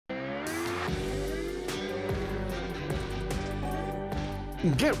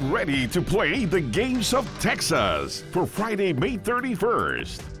Get ready to play the Games of Texas for Friday, May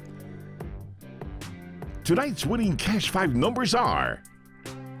 31st. Tonight's winning Cash 5 numbers are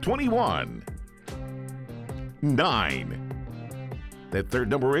 21, 9. That third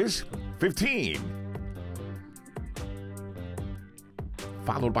number is 15.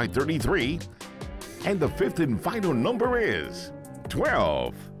 Followed by 33. And the fifth and final number is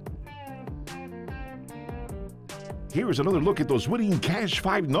 12. Here's another look at those winning Cash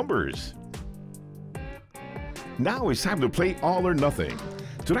 5 numbers. Now it's time to play All or Nothing.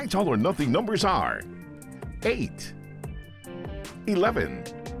 Tonight's All or Nothing numbers are 8, 11,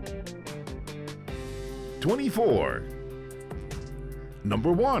 24,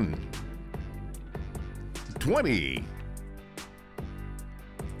 number 1, 20,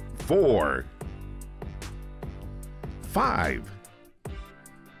 4, 5,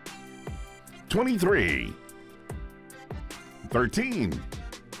 23, 13,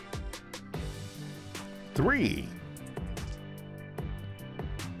 3,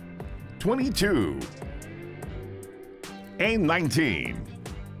 22, and 19.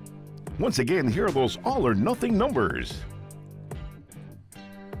 Once again, here are those all or nothing numbers.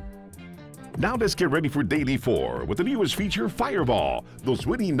 Now let's get ready for Daily 4 with the newest feature, Fireball. Those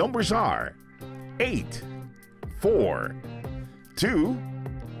winning numbers are 8, 4, 2,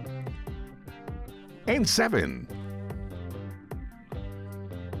 and 7.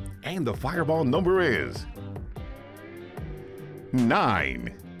 And the Fireball number is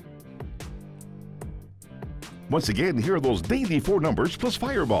 9. Once again, here are those Daily 4 numbers plus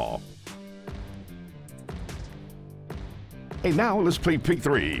Fireball. And now let's play Pick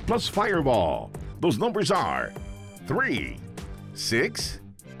 3 plus Fireball. Those numbers are 3, 6,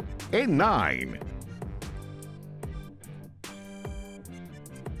 and 9.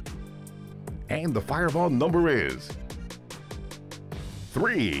 And the Fireball number is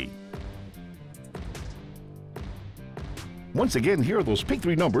 3. Once again, here are those Pick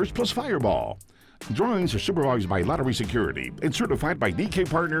 3 numbers plus Fireball. Drawings are supervised by Lottery Security and certified by DK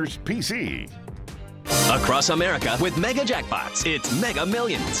Partners, PC. Across America with Mega Jackpots, it's Mega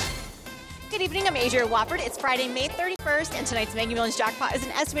Millions. Good evening, I'm Adria Wofford. It's Friday, May 31st, and tonight's Mega Millions jackpot is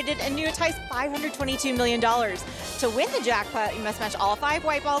an estimated annuitized $522 million. To win the jackpot, you must match all 5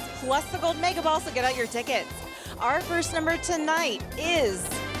 white balls plus the gold mega ball, so get out your tickets. Our first number tonight is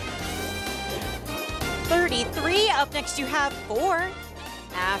 33. Up next, you have 4.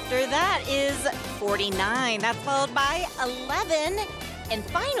 After that is 49. That's followed by 11. And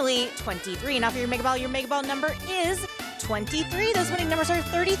finally, 23. Now for your mega ball number is 23. Those winning numbers are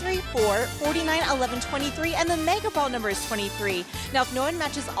 33, 4, 49, 11, 23, and the mega ball number is 23. Now, if no one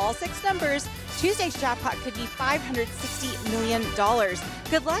matches all 6 numbers, Tuesday's jackpot could be $560 million.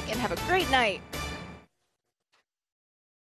 Good luck and have a great night.